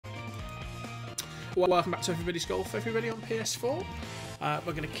Welcome back to Everybody's Golf, everybody on PS4.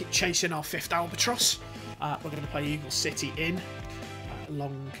 We're going to keep chasing our 5th Albatross. We're going to play Eagle City in.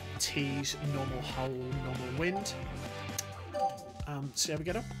 Long tees, normal hole, normal wind. See how we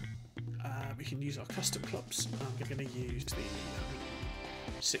get on. We can use our custom clubs. I'm going to use the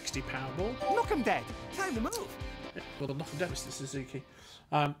 60 power ball. Knock 'em dead. Time to move. Yeah, well, they'll knock him dead, Mr. Suzuki.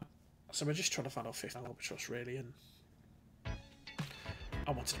 So we're just trying to find our 5th Albatross, really, and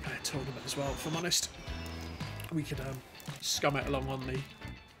I wanted to play a tournament as well. If I'm honest, we could scum it along on the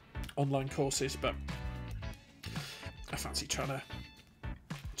online courses, but I fancy trying to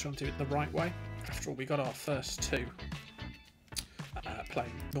do it the right way. After all, we got our first 2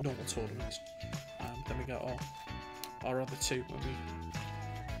 playing normal tournaments. Then we got our other 2 when we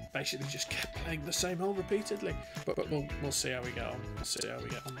basically just kept playing the same hole repeatedly. But we'll see how we get on. We'll see how we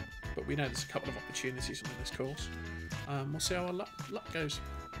get on. But we know there's a couple of opportunities on this course. We'll see how our luck goes.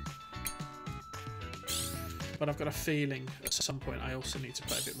 But I've got a feeling at some point I also need to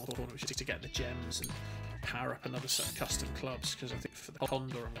play a bit more tournaments just to get the gems and power up another set of custom clubs, because I think for the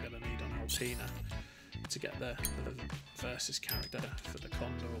Condor I'm going to need on Alpina to get the versus character for the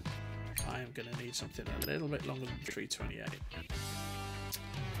Condor. I am going to need something a little bit longer than 328.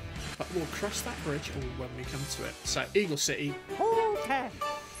 But we'll cross that bridge when we come to it. So Eagle City. Okay.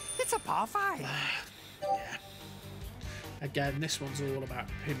 It's a par 5. Yeah. Again, this one's all about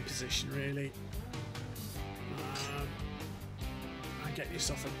pin position, really. And get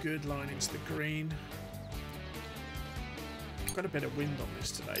yourself a good line into the green. I've got a bit of wind on this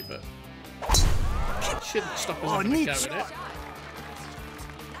today, but it shouldn't stop us having a go at it.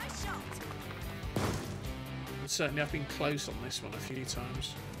 And certainly, I've been close on this one a few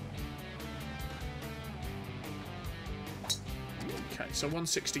times. Okay, so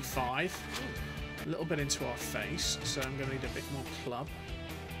 165. A little bit into our face, so I'm going to need a bit more club.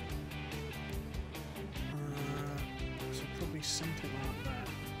 So probably something like that.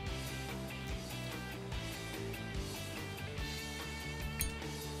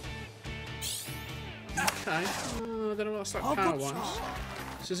 Okay, I don't know what that's like power-wise.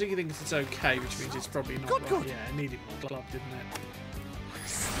 So Ziggy thinks it's okay, which means it's probably not right. Good. Yeah, it needed more club, didn't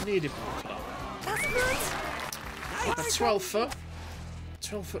it? Needed more club. That's nice. 12 foot.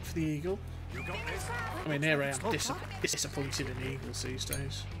 12 foot for the Eagle. I mean, here I am disappointed in the Eagles these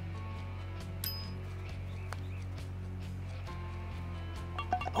days.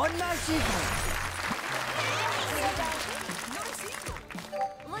 On nice Eagle.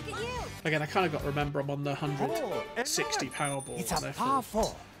 Look at you. Again, I kind of got to remember I'm on the 160 Powerball. It's a par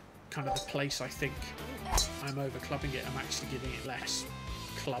 4. Kind of the place I think I'm over clubbing it. I'm actually giving it less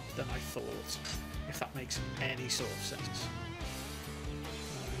club than I thought, if that makes any sort of sense.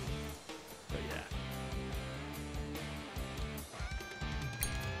 But yeah.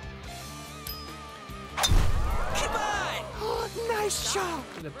 Nice shot!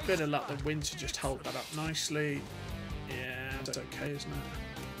 With a bit of luck, the wind to just hold that up nicely. Yeah, that's okay, isn't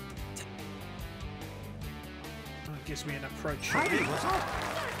it? That gives me an approach shot.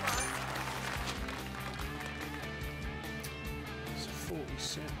 It's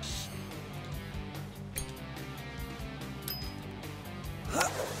 46.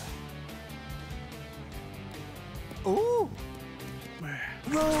 Ooh!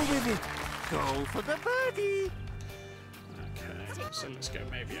 Roll with it! Go for the birdie! Okay, so let's go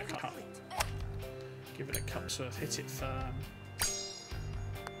maybe a cup. Give it a cup's worth, hit it firm.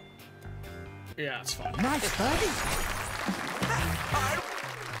 Yeah, that's fine. Nice birdie!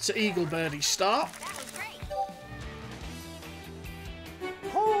 It's an Eagle birdie start.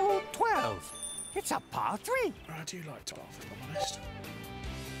 Hole 12. It's a par 3. I do like 12, if I'm honest.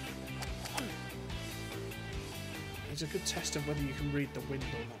 It's a good test of whether you can read the wind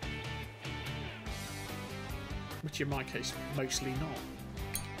or not. Which in my case, mostly not.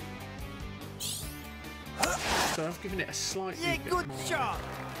 So I've given it a slightly bit good more. shot!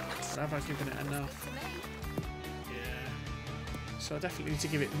 But have I given it enough? Yeah. So I definitely need to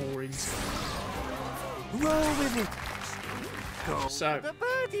give it more into it. Roll with it! Go so, for the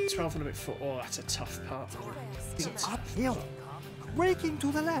birdie! 12 and a bit foot. Oh, that's a tough part. It's uphill. Braking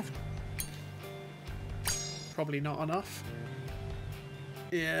to the left. Probably not enough.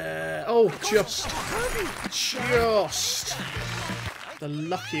 Yeah. Oh, just. The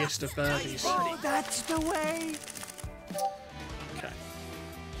luckiest of birdies. Oh, that's the way. Okay.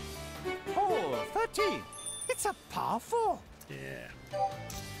 Hole 13. It's a par 4. Yeah.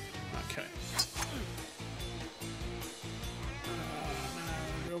 Okay.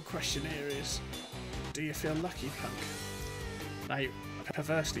 The real question here is, do you feel lucky, Punk? Now,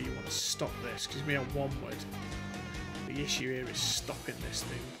 perversely, you want to stop this because we are 1 wood. The issue here is stopping this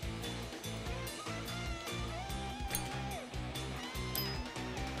thing.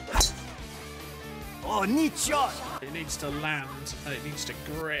 Oh, neat shot. It needs to land and it needs to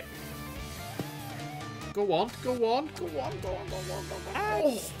grip. Go on, go on, go on, go on, go on, go on, go on.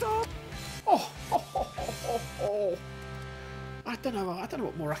 And stop. Oh, oh, oh, oh, oh, oh. I don't know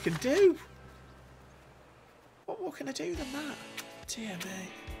what more I can do. What more can I do than that? Dear me.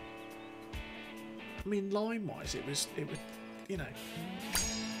 I mean, line-wise, it was, you know,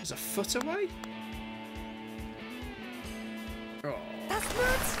 it was a foot away. Oh. That's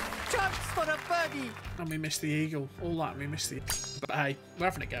nuts. Chance for a birdie. And we missed the eagle. All that, and we missed the... But hey, we're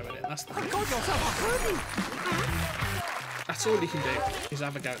having a go at it. That's the I thing. got yourself a birdie. That's all you can do, is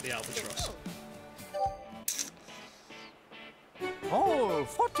have a go at the albatross. Oh,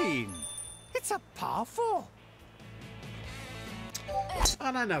 14. It's a par 4.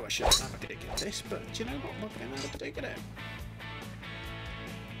 And I know I shouldn't have a dig at this, but do you know what? I'm not going to have a dig at it.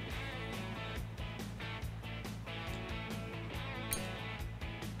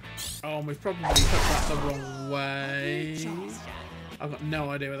 Oh, and we've probably put that the wrong way. I've got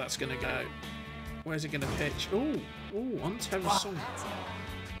no idea where that's going to go. Where's it going to pitch? Ooh, on terrace.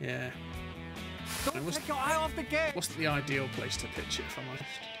 Yeah. Don't take your eye off the game. What's the ideal place to pitch it, if I'm honest?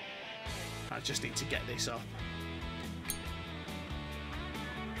 I just need to get this up.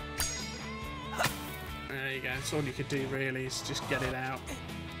 There you go. That's all you could do, really, is just get it out.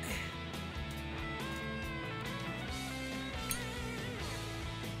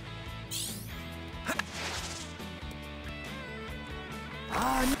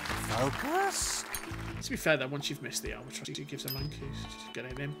 Focus. To be fair, though, once you've missed the albatross, it gives a monkeys. Just get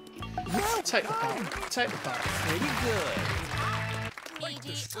it in. Take the part. Take the part. Pretty good.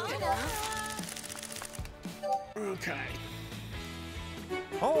 Okay.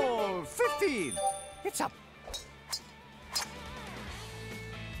 Hole 15. It's up.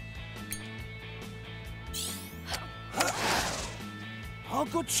 Oh,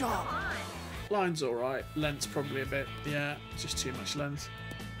 good shot. Line's alright. Length's probably a bit. Yeah, just too much length.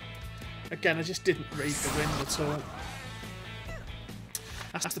 Again, I just didn't read the wind at all.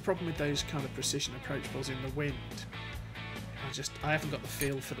 That's the problem with those kind of precision approach balls in the wind. I haven't got the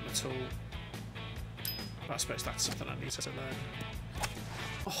feel for them at all. But I suppose that's something I need to learn.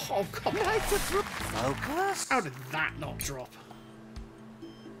 Oh, come on! Focus. How did that not drop?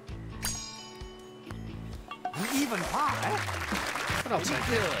 An even par. But I'll take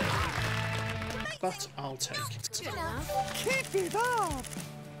it. But I'll take it. Keep it up.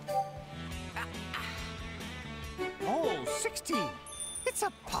 Oh, 16. It's a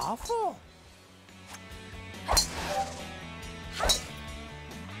par 4.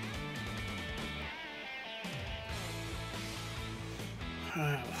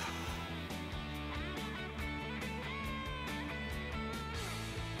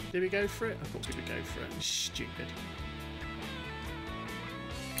 Did we go for it? I thought we would go for it. Stupid.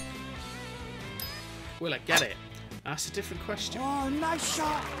 Will I get it? That's a different question. Oh, nice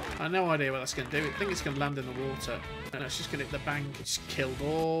shot. I have no idea what that's going to do. I think it's going to land in the water. And it's just going to hit the bank. It's killed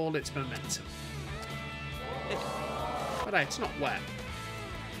all its momentum. But hey, it's not wet.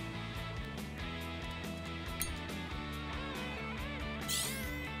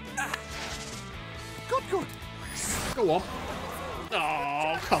 Good, good. Go on.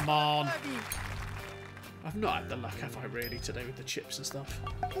 Oh, come on. I've not had the luck, have I, really, today with the chips and stuff?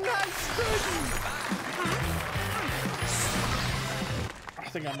 Nice birdie. I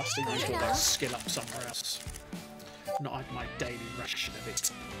think I must have used all that skill up somewhere else. Not had my daily ration of it.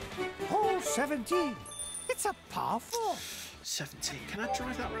 Hole 17. It's a par 4. 17. Can I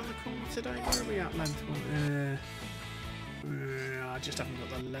drive that around the corner today? Where are we at length? I just haven't got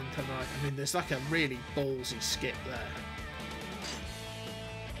the length of it. I mean, there's like a really ballsy skip there.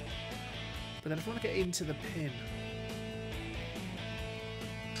 But then if I want to get into the pin...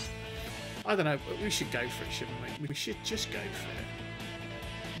 I don't know, but we should go for it, shouldn't we? We should just go for it.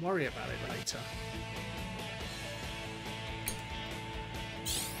 Worry about it later.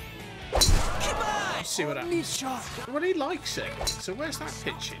 Let's see what happens. Well, he likes it. So where's that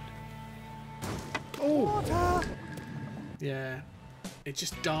pitching? Oh! Yeah. It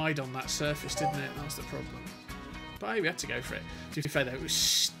just died on that surface, didn't it? That was the problem. But hey, we had to go for it. To be fair though, it was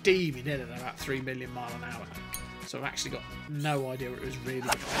steaming in at about 3 million mile an hour. So I've actually got no idea what it was really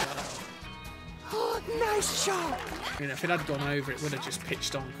going to Oh, nice shot. You know, if it had gone over, it would have just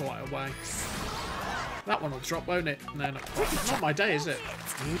pitched on quite a way. That one will drop, won't it? No, not my day, is it?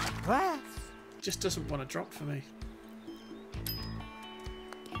 Just doesn't want to drop for me.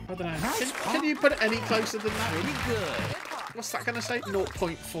 I don't know. Can you put it any closer than that? Really good. What's that going to say?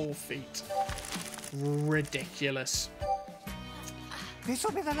 0.4 feet. Ridiculous. This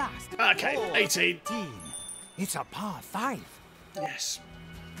will be the last. Okay, 18. It's a par 5. Yes.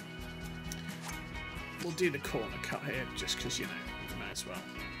 we'll do the corner cut here just because, you know, we may as well.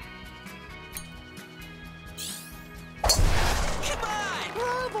 Come on!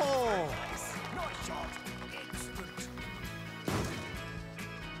 Bravo!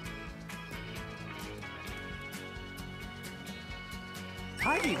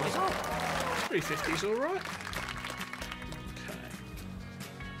 Tidy was up. 350's all right. Okay.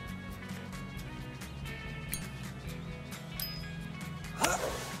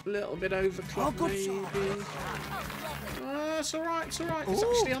 A little bit overclocked, good maybe. It's all right. It's all right. It's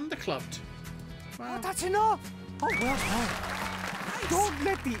Ooh. actually underclubbed. Wow. That's enough. Oh, well done. Don't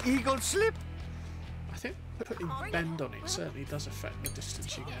let the eagle slip. I think putting bend on it certainly does affect the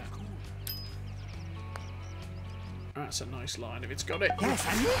distance you get. That's a nice line if it's got it. Yes,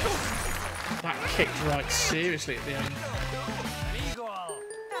 an eagle. That kicked right seriously at the end.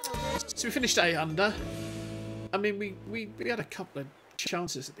 So we finished 8 under. I mean, we had a couple of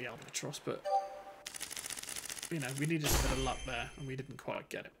chances at the Albatross, but you know, we needed a bit of luck there, and we didn't quite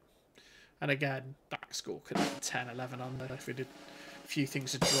get it. And again, that score could have been 10, 11 under if we did. A few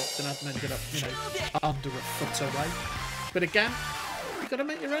things had dropped and hadn't ended up, you know, under a foot away. But again, you've got to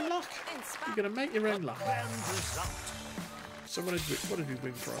make your own luck. You've got to make your own luck. So what did we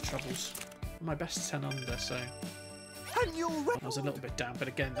win for our troubles? My best 10 under, so I was a little bit down, but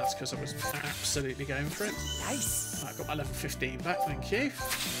again, that's because I was absolutely going for it. Nice. I got my level 15 back, thank you.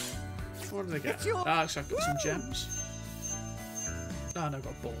 What did I get? Ah, so I've got some gems. Oh, no, I've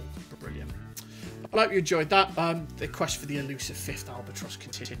got a ball. Brilliant. I hope you enjoyed that. The quest for the elusive 5th Albatross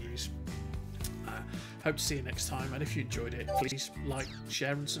continues. Hope to see you next time, and if you enjoyed it, please like,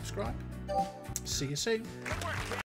 share and subscribe. See you soon.